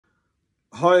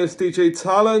Hi, it's DJ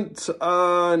Talent,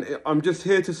 and I'm just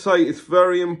here to say it's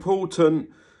very important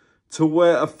to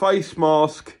wear a face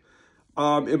mask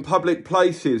in public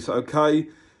places, okay?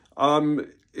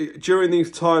 During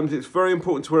these times, it's very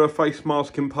important to wear a face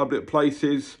mask in public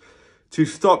places to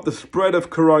stop the spread of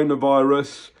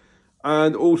coronavirus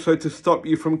and also to stop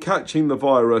you from catching the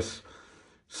virus.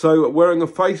 So wearing a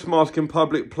face mask in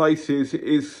public places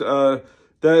is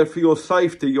there for your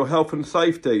safety, your health and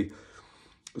safety.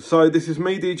 So this is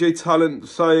me, DJ Talent,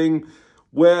 saying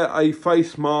wear a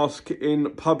face mask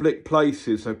in public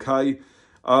places, okay?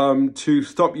 To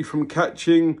stop you from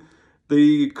catching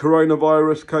the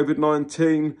coronavirus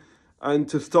Covid-19 and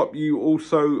to stop you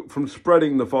also from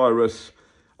spreading the virus.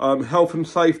 Health and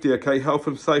safety, okay? Health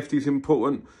and safety is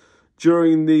important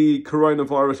during the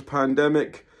coronavirus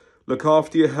pandemic. Look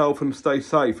after your health and stay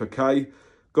safe, okay?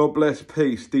 God bless,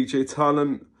 peace. DJ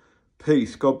Talent,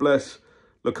 peace. God bless.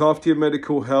 Look after your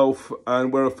medical health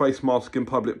and wear a face mask in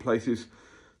public places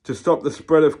to stop the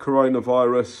spread of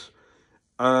coronavirus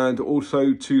and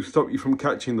also to stop you from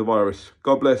catching the virus.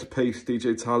 God bless, peace,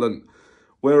 DJ Talent.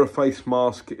 Wear a face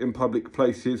mask in public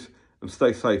places and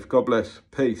stay safe. God bless,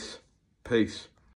 peace, peace.